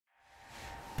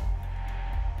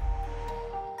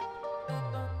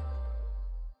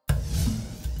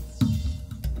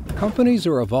Companies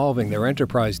are evolving their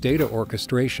enterprise data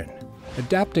orchestration,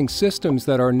 adapting systems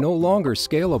that are no longer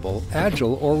scalable,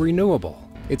 agile, or renewable.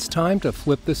 It's time to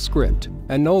flip the script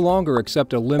and no longer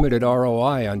accept a limited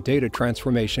ROI on data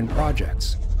transformation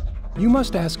projects. You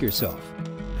must ask yourself,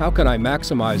 how can I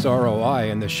maximize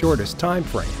ROI in the shortest time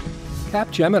frame?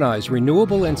 Capgemini's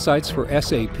Renewable Insights for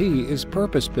SAP is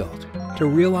purpose-built to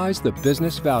realize the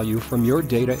business value from your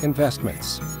data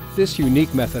investments. This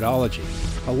unique methodology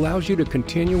allows you to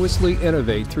continuously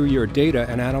innovate through your data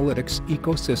and analytics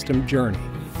ecosystem journey.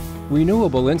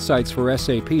 Renewable Insights for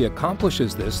SAP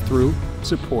accomplishes this through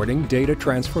supporting data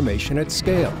transformation at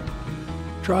scale,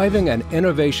 driving an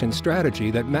innovation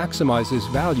strategy that maximizes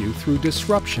value through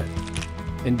disruption,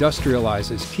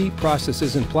 industrializes key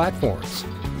processes and platforms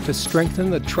to strengthen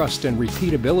the trust and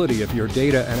repeatability of your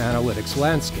data and analytics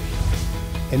landscape,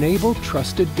 enable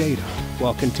trusted data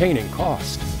while containing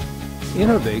cost,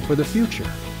 innovate for the future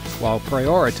while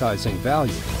prioritizing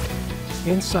value.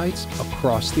 Insights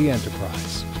across the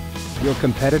enterprise. Your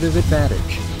competitive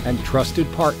advantage and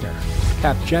trusted partner,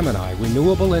 Capgemini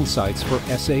Renewable Insights for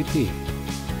SAP.